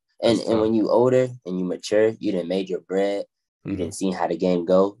brother. That's And tough. when you older and you mature, you didn't made your bread. You Mm-hmm, didn't see how the game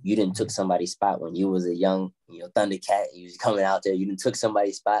go. You didn't took somebody's spot when you was a young, you know, Thundercat. You was coming out there. You didn't took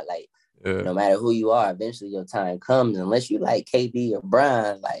somebody's spot. Like, yeah, no matter who you are, eventually your time comes. Unless you like KD or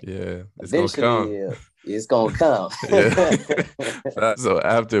Brian, like yeah. It's gonna come. eventually it's gonna come. Yeah. So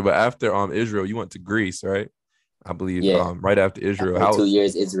after Israel, you went to Greece, right? I believe, Yeah. right after I Israel. played How 2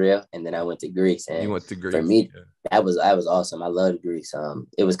 years Israel, and then I went to Greece. you And went to for Greece? me, Yeah. that was awesome. I loved Greece.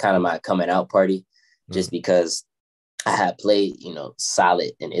 It was kind of my coming out party, Mm, just because I had played,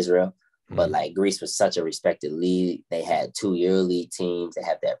 solid in Israel, but mm, like Greece was such a respected league. They had 2 EuroLeague teams. They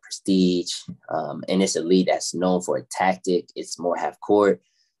have that prestige, and it's a league that's known for a tactic. It's more half court.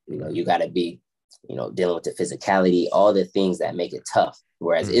 mm, You got to be, dealing with the physicality, all the things that make it tough.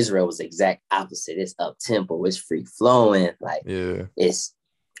 Whereas mm. Israel was the exact opposite. It's up tempo. It's free flowing. Like Yeah. it's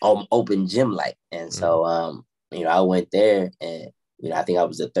open gym like. And Mm. so, I went there and I think I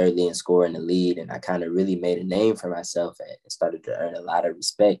was the third leading scorer in the league, and I kind of really made a name for myself and started to earn a lot of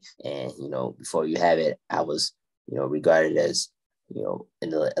respect. And, before you have it, I was, regarded as,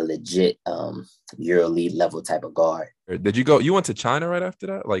 a legit EuroLeague level type of guard. Did you go? You went to China right after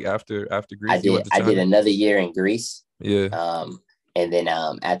that? Like after I Greece, you did. went to I did China? another year in Greece. Yeah. And then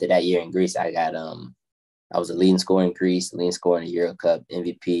after that year in Greece, I was a leading scorer in Greece, leading scorer in the Euro Cup,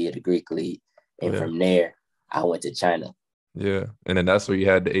 MVP of the Greek League. And Yeah. from there, I went to China. Yeah. And then that's where you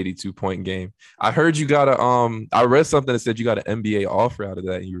had the 82-point game. I heard you got I read something that said you got an NBA offer out of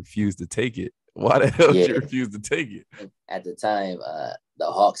that and you refused to take it. Why the hell did Yeah. you refuse to take it? At the time,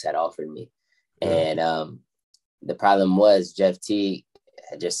 the Hawks had offered me. Yeah. And the problem was Jeff Teague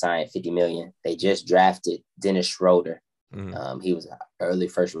had just signed $50 million. They just drafted Dennis Schroeder. Mm. He was early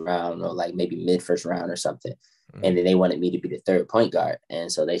first round or like maybe mid first round or something. Mm. And then they wanted me to be the third point guard.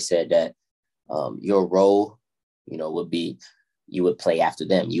 And so they said that your role, would be you would play after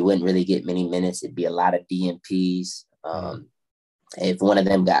them. You wouldn't really get many minutes. It'd be a lot of DNPs. If one of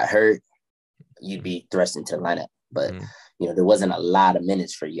them got hurt, you'd be thrust into the lineup. But, there wasn't a lot of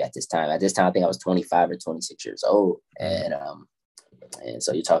minutes for you at this time. At this time, I think I was 25 or 26 years old. And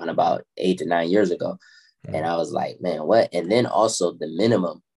so you're talking about 8 to 9 years ago. And I was like, man, what? And then also the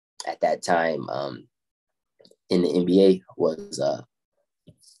minimum at that time in the NBA was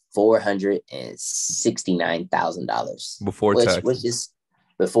 $469,000 Before which taxes. is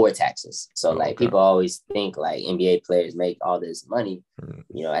before taxes. So like Okay. people always think like NBA players make all this money.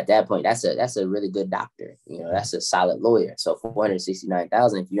 At that point, that's a really good doctor. That's a solid lawyer. So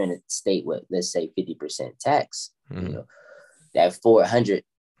 469,000, if you're in a state with, let's say, 50% tax, that 400,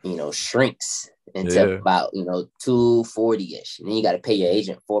 shrinks into about 240-ish. And then you got to pay your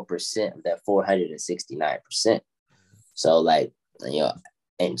agent 4% of that 469%. So like,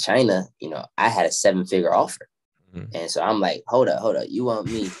 in China, I had a 7-figure offer. And so I'm like, hold up. You want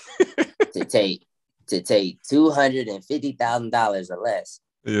me to take $250,000 or less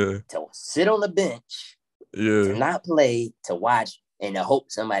to sit on the bench, to not play, to watch, and to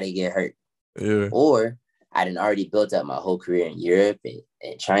hope somebody get hurt? Or I didn't already built up my whole career in Europe and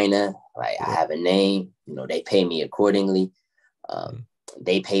China. Like I have a name, they pay me accordingly.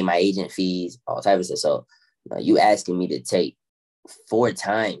 They pay my agent fees, all types of stuff. So you asking me to take 4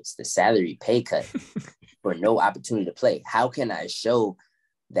 times the salary pay cut for no opportunity to play. How can I show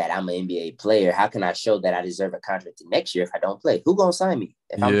that I'm an NBA player? How can I show that I deserve a contract next year if I don't play? Who gonna sign me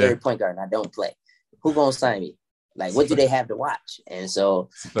if I'm third point guard and I don't play? Who gonna sign me? Like, what do they have to watch? And so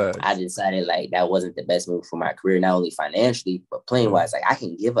I decided like that wasn't the best move for my career, not only financially, but playing wise. Like I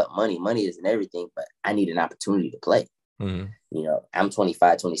can give up money. Money isn't everything, but I need an opportunity to play. I'm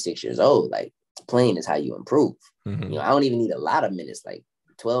 25, 26 years old. Like playing is how you improve. I don't even need a lot of minutes, like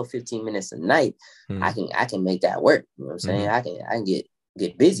 12, 15 minutes a night. I can make that work. You know what I'm saying? I can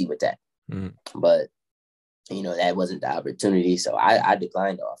get busy with that. But that wasn't the opportunity. So I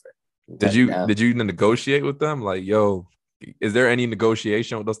declined the offer. Did you negotiate with them? Like, yo, is there any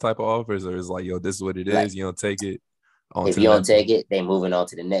negotiation with those type of offers? Or is like, yo, this is what it is, like, you don't take it on if to you the don't next take one? it, they moving on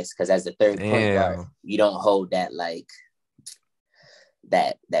to the next. Because as the third point guard, you don't hold that like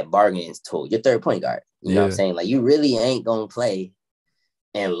that bargaining tool. You're third point guard. You know what I'm saying? Like you really ain't gonna play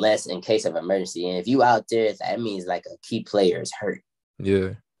unless in case of emergency. And if you out there, that means like a key player is hurt.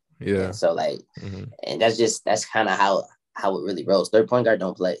 Yeah. And so like, and that's kind of how it really rolls. Third point guard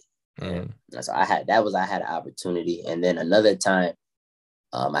don't play. And so I had an opportunity. And then another time,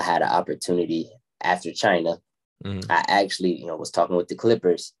 I had an opportunity after China. I actually, was talking with the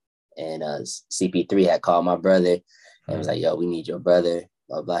Clippers, and CP3 had called my brother and was like, yo, we need your brother,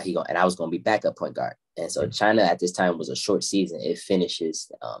 blah, blah. And I was going to be backup point guard. And so China at this time was a short season. It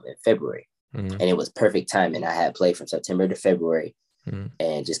finishes in February. And it was perfect timing. I had played from September to February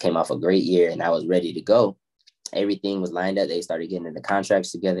and just came off a great year, and I was ready to go. Everything was lined up. They started getting the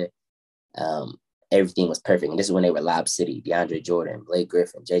contracts together. Everything was perfect. And this is when they were Lob City, DeAndre Jordan, Blake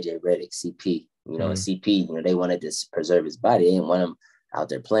Griffin, JJ Redick, CP. And CP, they wanted to preserve his body. They didn't want him out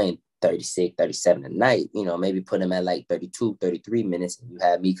there playing 36, 37 a night, maybe put him at like 32, 33 minutes. And you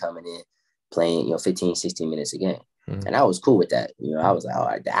have me coming in playing, 15, 16 minutes a game. Mm. And I was cool with that. I was like, all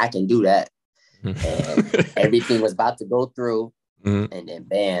right, I can do that. And everything was about to go through. And then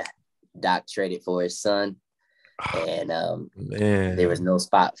bam, Doc traded for his son. And there was no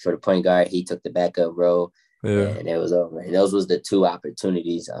spot for the point guard. He took the backup role. And it was over. And those was the two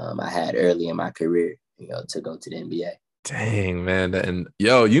opportunities I had early in my career, to go to the NBA. Dang, man. And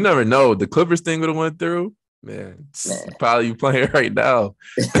you never know. The Clippers thing would have went through. Man. Probably you playing right now.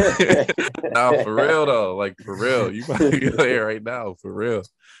 Nah, for real though. Like for real. You probably playing right now. For real.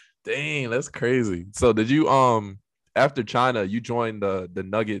 Dang, that's crazy. So did you after China, you joined the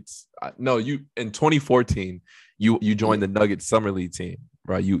Nuggets? No, you in 2014, you joined the Nuggets Summer League team,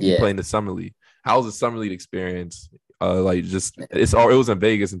 right? You played in the Summer League. How was the Summer League experience? It was in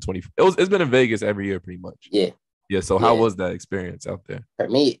Vegas in 20. It's been in Vegas every year pretty much. Yeah. So how was that experience out there? For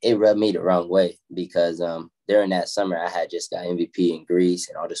me, it rubbed me the wrong way because during that summer, I had just got MVP in Greece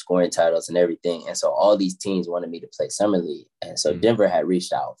and all the scoring titles and everything. And so all these teams wanted me to play Summer League. And so Denver had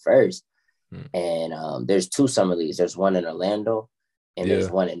reached out first. And there's two Summer Leagues. There's one in Orlando and there's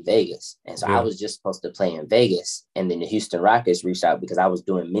one in Vegas. And so I was just supposed to play in Vegas. And then the Houston Rockets reached out because I was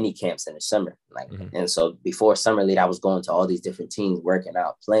doing mini camps in the summer. And so before Summer League, I was going to all these different teams, working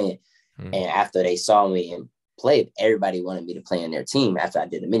out, playing. And after they saw me and played, everybody wanted me to play in their team after I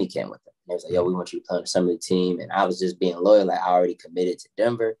did a mini camp with them. They was like, yo, we want you to play on the Summer League team. And I was just being loyal. Like, I already committed to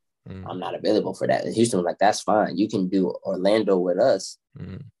Denver. I'm not available for that. And Houston was like, that's fine. You can do Orlando with us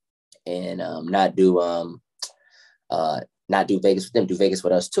and not do Vegas with them. Do Vegas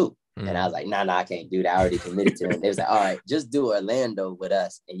with us too. And I was like, nah, I can't do that. I already committed to them. They was like, all right, just do Orlando with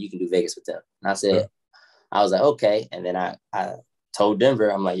us and you can do Vegas with them. And I said, I was like, okay. And then I told Denver,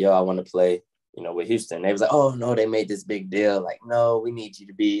 I'm like, yo, I want to play, with Houston. They was like, oh no, they made this big deal. Like, no, we need you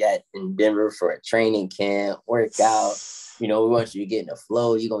to be in Denver for a training camp, workout. We want you to get in the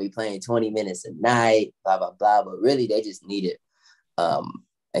flow. You're going to be playing 20 minutes a night, blah, blah, blah. But really, they just needed, people.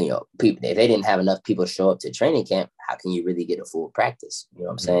 If they didn't have enough people show up to training camp, how can you really get a full practice? You know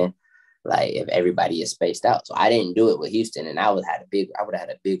what I'm saying? Like if everybody is spaced out. So I didn't do it with Houston, and I would have had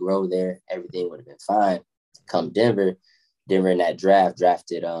a big role there. Everything would have been fine. Come Denver in that draft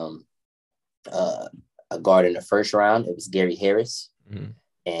drafted a guard in the first round. It was Gary Harris,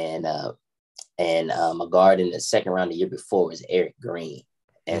 and a guard in the second round the year before was Eric Green.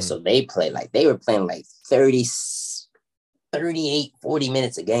 And so they were playing like 30, 38, 40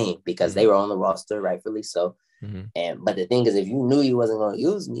 minutes a game because they were on the roster, rightfully so. But the thing is, if you knew you wasn't going to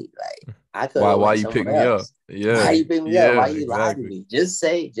use me, like I could. Why you pick me up? Yeah. Why you pick me up? Why you lied to me? Just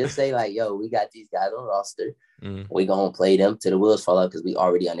say like, yo, we got these guys on the roster. We gonna play them till the wheels fall off because we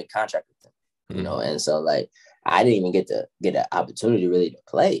already under contract with them. And so like I didn't even get an opportunity really to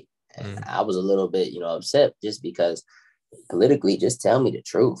play. And I was a little bit, upset just because politically, just tell me the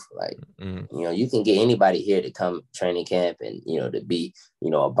truth. Like, you can get anybody here to come training camp and, to be,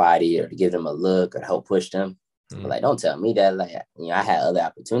 a body or to give them a look or help push them. But like, don't tell me that. Like, I had other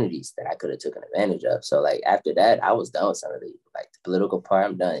opportunities that I could have taken advantage of. So like after that, I was done with some of the political part.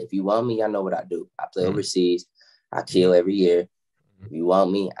 I'm done. If you want me, I know what I do. I play overseas. I kill every year. If you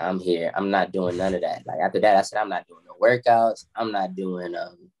want me, I'm here. I'm not doing none of that. Like after that, I said, I'm not doing no workouts. I'm not doing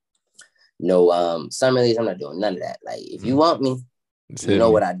no summer leagues. I'm not doing none of that. Like if you want me, you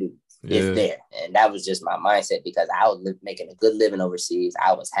know what I do. It's there. And that was just my mindset because I was making a good living overseas.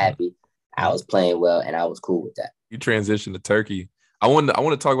 I was happy. I was playing well, and I was cool with that. You transitioned to Turkey. I want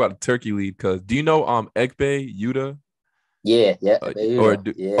to talk about the Turkey league because do you know Ekbe Yuda? Yeah.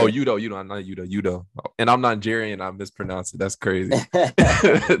 Udo. I'm not Udo. And I'm Nigerian. I mispronounce it. That's crazy.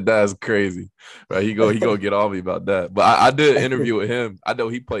 That's crazy. Right? He go get on me about that. But I did an interview with him. I know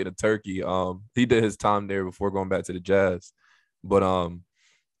he played in Turkey. He did his time there before going back to the Jazz. But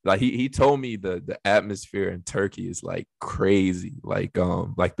like he told me the atmosphere in Turkey is like crazy. Like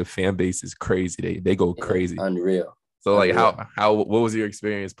the fan base is crazy. They go crazy. Unreal. So like what was your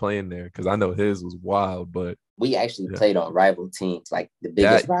experience playing there? Because I know his was wild, but we actually played on rival teams, like the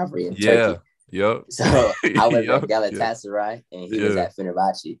biggest rivalry in Turkey. Yep. So I was at Galatasaray and he was at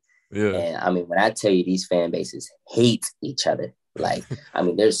Fenerbahce. Yeah. And I mean, when I tell you these fan bases hate each other, like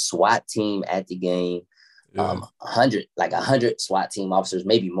there's SWAT team at the game. 100 SWAT team officers,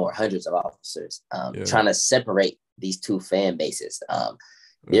 maybe more, hundreds of officers, trying to separate these two fan bases.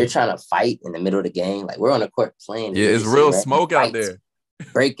 They're trying to fight in the middle of the game. Like we're on the court playing. Yeah, it's real smoke out there.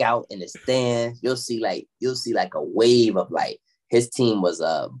 Break out in the stands. You'll see like a wave of like his team was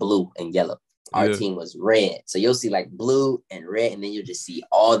blue and yellow. Our team was red. So you'll see like blue and red, and then you'll just see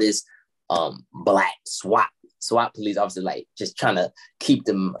all this black SWAT police officers like just trying to keep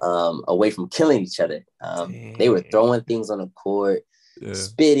them away from killing each other. They were throwing things on the court. Yeah.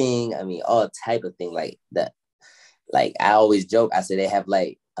 spitting. I mean, all type of thing like that. Like I always joke, I say they have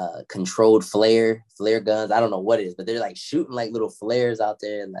like controlled flare guns. I don't know what it is, but they're like shooting like little flares out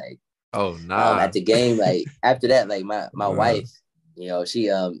there. Like Oh nah. at the game, like after that, like my wife, you know, she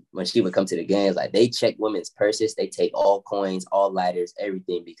when she would come to the games, like they check women's purses, they take all coins, all lighters,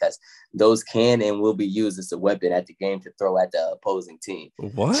 everything, because those can and will be used as a weapon at the game to throw at the opposing team.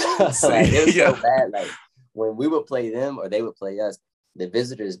 What? Like it was so bad. Like when we would play them or they would play us, the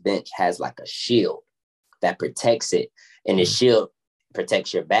visitors bench has like a shield that protects it, and the shield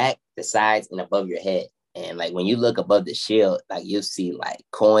protects your back, the sides, and above your head. And like when you look above the shield, like you'll see like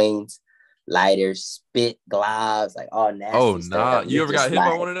coins, lighters, spit, gloves, like all nasty stuff. Nah. You ever got hit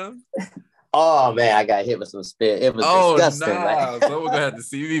by one of them? Oh man, I got hit with some spit. It was disgusting. Nah. Like, Someone gonna have to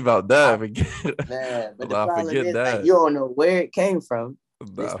see me about that. man, but the I problem forget is that. like, you don't know where it came from.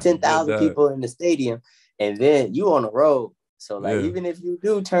 There's 10,000 people in the stadium, and then you on the road. So like even if you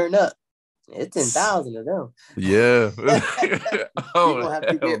do turn up, it's 10,000 of them. Yeah. You're gonna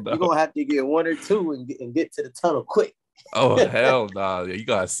have to get one or two and get to the tunnel quick. Oh hell nah. You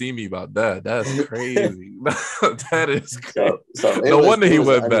gotta see me about that. That's crazy. That is crazy. So no wonder he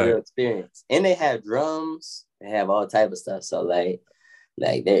went back. Experience. And they have drums, they have all type of stuff. So like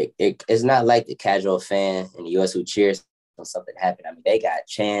it's not like the casual fan in the US who cheers when something happened. I mean, they got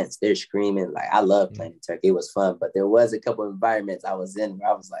chants, they're screaming. Like I love playing in Turkey. It was fun, but there was a couple of environments I was in where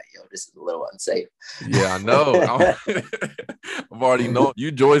I was like, yo, this is a little unsafe. Yeah, I know. I've already known. You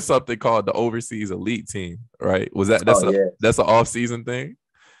joined something called the Overseas Elite Team, right? Was that's an off-season thing?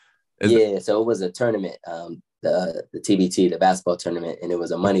 So it was a tournament, the TBT, the basketball tournament, and it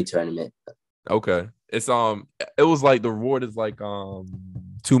was a money tournament. Okay. It's it was like the reward is like 2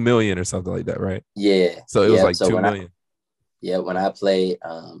 million or something like that, right? Yeah. So it was like 2 million. When I played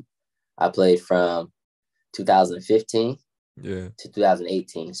from 2015 to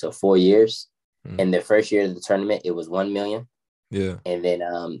 2018, so 4 years. And the first year of the tournament, it was 1 million. Yeah. And then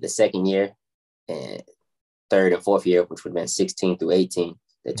the second year and third and fourth year, which would have been 16 through 18,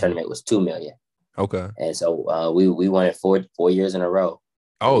 the tournament was 2 million. Okay. And so we won it 4 years in a row.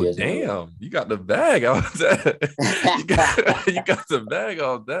 Oh damn! You got the bag out that. you got the bag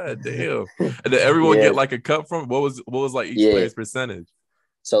out that. Damn! And then everyone get like a cut from what was like each player's percentage.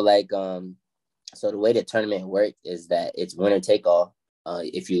 So like so the way the tournament worked is that it's winner take all.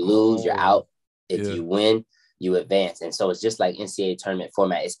 If you lose, you're out. If you win, you advance. And so it's just like NCAA tournament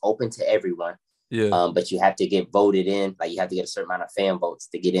format. It's open to everyone. Yeah. But you have to get voted in. Like you have to get a certain amount of fan votes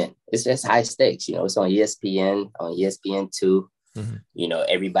to get in. It's just high stakes. You know, it's on ESPN, on ESPN2. Mm-hmm. You know,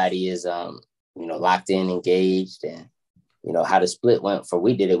 everybody is, locked in, engaged, and, how the split went for,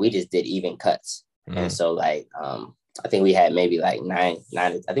 we just did even cuts. Mm-hmm. And so like, I think we had maybe like nine, I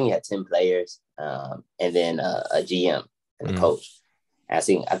think we had 10 players, and then a GM and a coach. And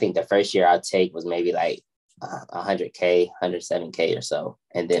I think the first year our take was maybe like 100K, 107K or so.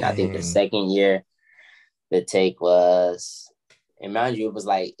 And then I think the second year the take was, and mind you,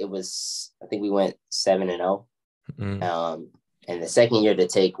 I think we went 7-0. Mm-hmm. And the second year the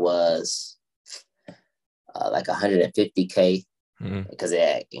take was like 150K because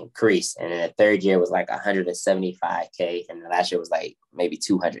it increased. And then the third year was like 175K. And the last year was like maybe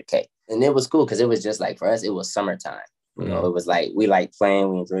 200K. And it was cool because it was just like, for us, it was summertime. You know, it was like, we like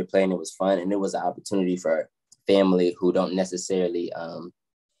playing, we enjoyed playing. It was fun. And it was an opportunity for family who don't necessarily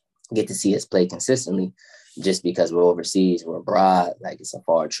get to see us play consistently just because we're overseas, we're abroad, like it's a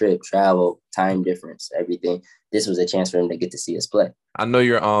far trip, travel, time difference, everything. This was a chance for them to get to see us play. I know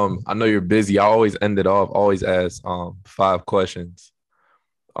you're busy. I always ask 5 questions.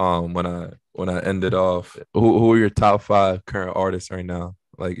 When I ended off, who are your top 5 current artists right now,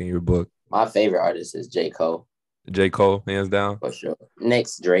 like in your book? My favorite artist is J. Cole. J. Cole, hands down? For sure.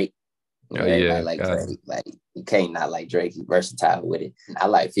 Next, Drake. Like Drake. Like you can't not like Drake. He's versatile with it. I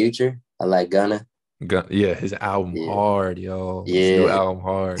like Future. I like Gunna. Yeah, his album hard, yo. Yeah. His new album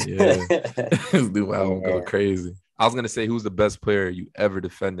hard, yeah. His new album go crazy. I was gonna say who's the best player you ever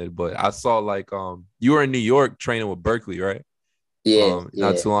defended, but I saw like you were in New York training with Berkeley, right? Yeah.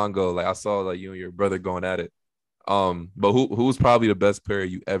 Not too long ago. Like I saw like you and your brother going at it. But who's probably the best player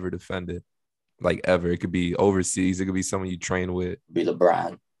you ever defended? Like ever. It could be overseas, it could be someone you train with. Be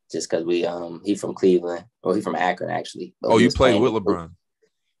LeBron. Just because he from Cleveland, or he from Akron actually. But you played with LeBron.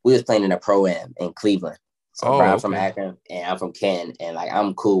 We was playing in a pro-am in Cleveland. So Brian from Akron and I'm from Canton, and like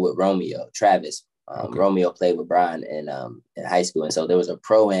I'm cool with Romeo, Travis. Romeo played with Brian in high school, and so there was a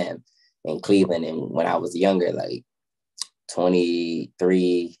pro-am in Cleveland. And when I was younger, like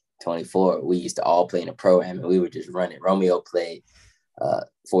 23, 24, we used to all play in a pro-am, and we were just running. Romeo played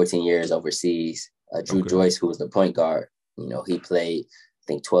 14 years overseas. Drew Joyce, who was the point guard, He played, I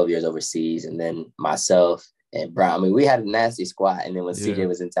think, 12 years overseas, and then myself and Brown. I mean, we had a nasty squad, and then when CJ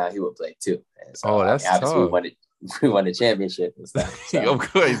was in town, he would play too. And so, that's obviously, tough. we won the championship and stuff. So. Of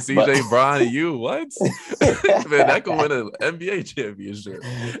course, CJ, Brown, and you. What? Man, that could win an NBA championship.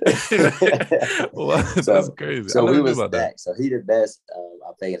 That's crazy. So we was stacked. So he the best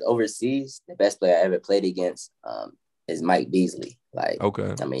I play against overseas. The best player I ever played against is Mike Beasley. I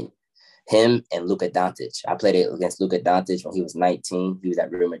mean, him and Luka Doncic. I played against Luka Doncic when he was 19. He was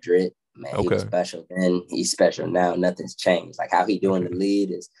at Real Madrid. Man, he was special then. He's special now. Nothing's changed. Like how he doing the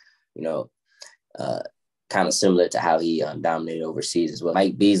lead is, kind of similar to how he dominated overseas as well.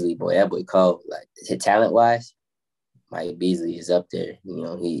 Mike Beasley, boy, that boy cold. Like his talent-wise, Mike Beasley is up there.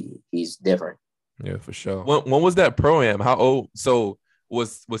 He's different. Yeah, for sure. When was that pro-am? How old? So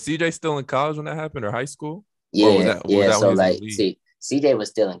was CJ still in college when that happened, or high school? Yeah, so CJ was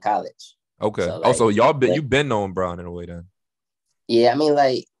still in college. Okay. So, so you've been knowing Brown in a way then. Yeah, I mean,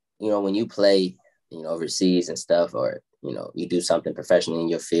 when you play, overseas and stuff, or you do something professionally in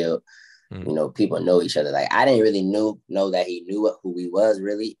your field, people know each other. Like I didn't really know that he knew who he was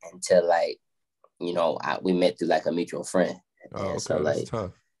really until we met through like a mutual friend. Oh, okay. So that's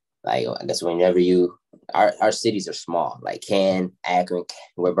tough. I guess whenever our cities are small, like Canton, Akron,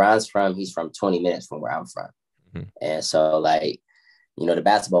 where Brown's from, he's from 20 minutes from where I'm from. Mm-hmm. And so the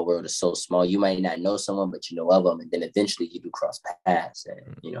basketball world is so small. You might not know someone, but you know of them. And then eventually you do cross paths.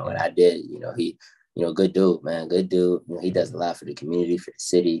 And, and I did, he, good dude, man, good dude. He does a lot for the community, for the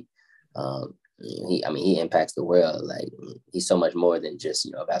city. He impacts the world. Like he's so much more than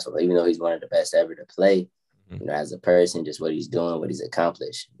just, basketball, even though he's one of the best ever to play, as a person, just what he's doing, what he's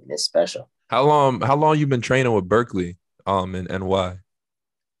accomplished. It's special. How long you been training with Berkeley? And why?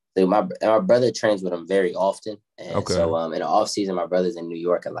 So my brother trains with him very often. And so in the off season, my brother's in New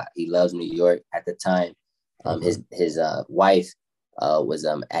York a lot. He loves New York. At the time, his wife was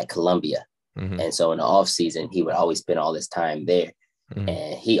at Columbia. Mm-hmm. And so in the off season, he would always spend all his time there. Mm-hmm.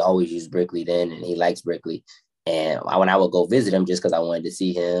 And he always used Berkeley then, and he likes Berkeley. And when I would go visit him, just because I wanted to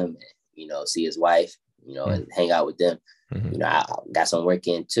see him, see his wife, and hang out with them, I got some work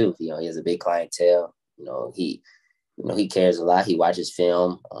in too. He has a big clientele. He cares a lot. He watches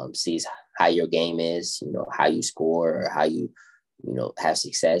film, sees how your game is, how you score or how you, have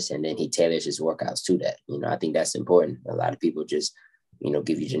success. And then he tailors his workouts to that. I think that's important. A lot of people just,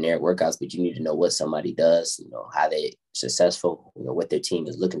 give you generic workouts, but you need to know what somebody does, how they're successful, what their team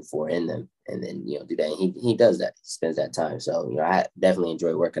is looking for in them. And then, do that. And he does that, spends that time. So, I definitely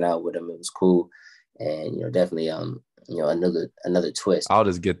enjoyed working out with him. It was cool. And, definitely, another twist. I'll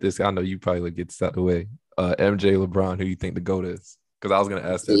just get this. I know you probably would get this out of the way. MJ, LeBron, who you think the GOAT is? Because I was going to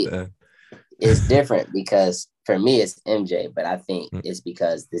ask that at the end. It's different because for me, it's MJ, but I think it's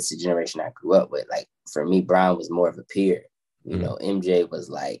because this is the generation I grew up with. Like, for me, Brown was more of a peer. MJ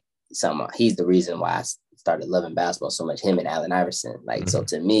was like he's the reason why I started loving basketball so much, him and Allen Iverson. Like, so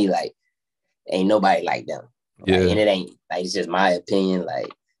to me, like, ain't nobody like them. Like, and it ain't, like, it's just my opinion.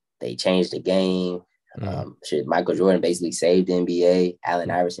 Like, they changed the game. Michael Jordan basically saved the NBA. Allen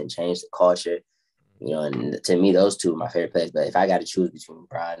Iverson changed the culture. And to me, those two are my favorite players. But if I got to choose between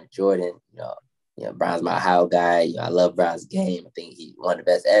Brown and Jordan, Brown's my Ohio guy. I love Brown's game. I think he's one of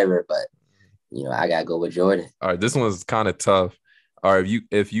the best ever. But I gotta go with Jordan. All right, this one's kind of tough. All right,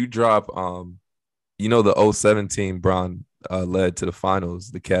 if you drop, the 07 team Brown led to the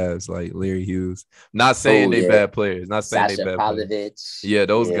finals, the Cavs, like Larry Hughes. Not saying they bad players. Not saying Sasha they bad Pavlovich. Players. Yeah,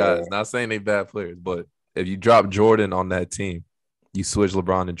 those guys. Not saying they bad players, but if you drop Jordan on that team, you switch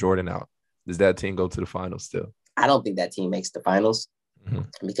LeBron and Jordan out. Does that team go to the finals still? I don't think that team makes the finals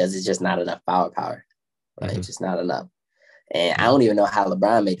because it's just not enough power. Right? It's just not enough. And I don't even know how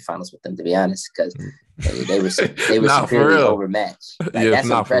LeBron made the finals with them, to be honest, because they were severely overmatched. Like, that's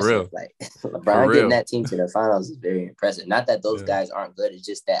not impressive. for real. Like, LeBron getting that team to the finals is very impressive. Not that those guys aren't good. It's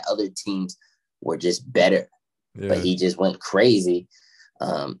just that other teams were just better. Yeah. But he just went crazy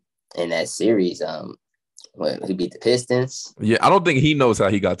in that series. When he beat the Pistons. Yeah, I don't think he knows how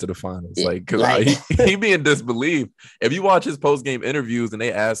he got to the finals. He be in disbelief. If you watch his post-game interviews and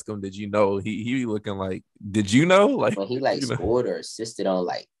they ask him, did you know? He be looking like, did you know? Like, when he scored or assisted on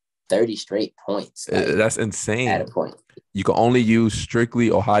 30 straight points. That's insane. At a point. You can only use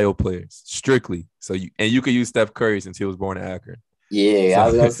strictly Ohio players. Strictly. So you could use Steph Curry since he was born in Akron. Yeah, I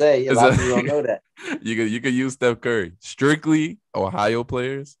was gonna say a lot of people don't know that. You could use Steph Curry. Strictly Ohio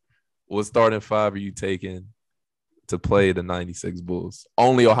players. What starting five are you taking to play the 96 Bulls?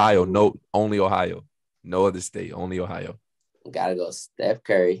 Only Ohio. No, only Ohio. No other state. Only Ohio. Gotta go Steph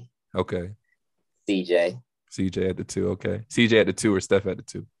Curry. Okay. CJ at the 2. Okay. CJ at the 2 or Steph at the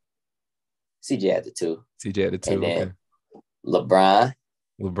 2? CJ at the 2. CJ at the 2. And then okay. LeBron.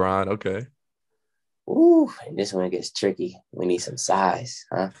 LeBron. Okay. Ooh, and this one gets tricky. We need some size,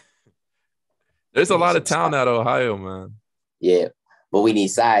 huh? There's We a need lot of some talent size. at Ohio, man. Yeah, but we need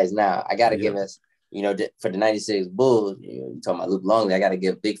size now. I got to Yeah. give us, for the 96 Bulls, you talking about Luke Longley, I got to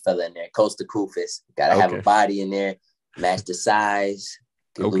give a big fella in there. Costa Kufis. Got to have a Okay. body in there, match the size,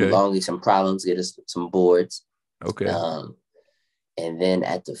 give Luke Okay. Longley some problems, get us some boards. Okay. And then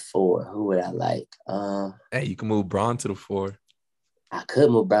at the 4, who would I like? Hey, you can move Braun to the 4. I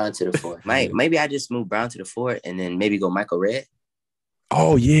could move Brown to the 4. Maybe I just move Brown to the 4 and then maybe go Michael Redd.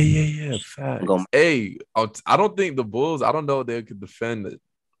 Oh, yeah. Facts. Go. Hey, I don't think the Bulls, I don't know if they could defend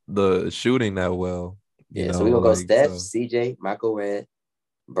the shooting that well. So we're going to go Steph, so. CJ, Michael Redd,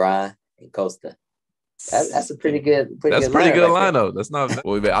 Brian, and Costa. That's a pretty good lineup. That's not.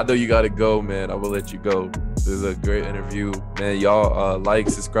 Well, man, I know you got to go, man. I will let you go. This is a great interview, man. Y'all like,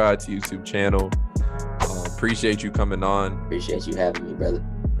 subscribe to YouTube channel. Appreciate you coming on. Appreciate you having me, brother.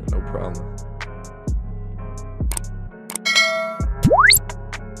 No problem.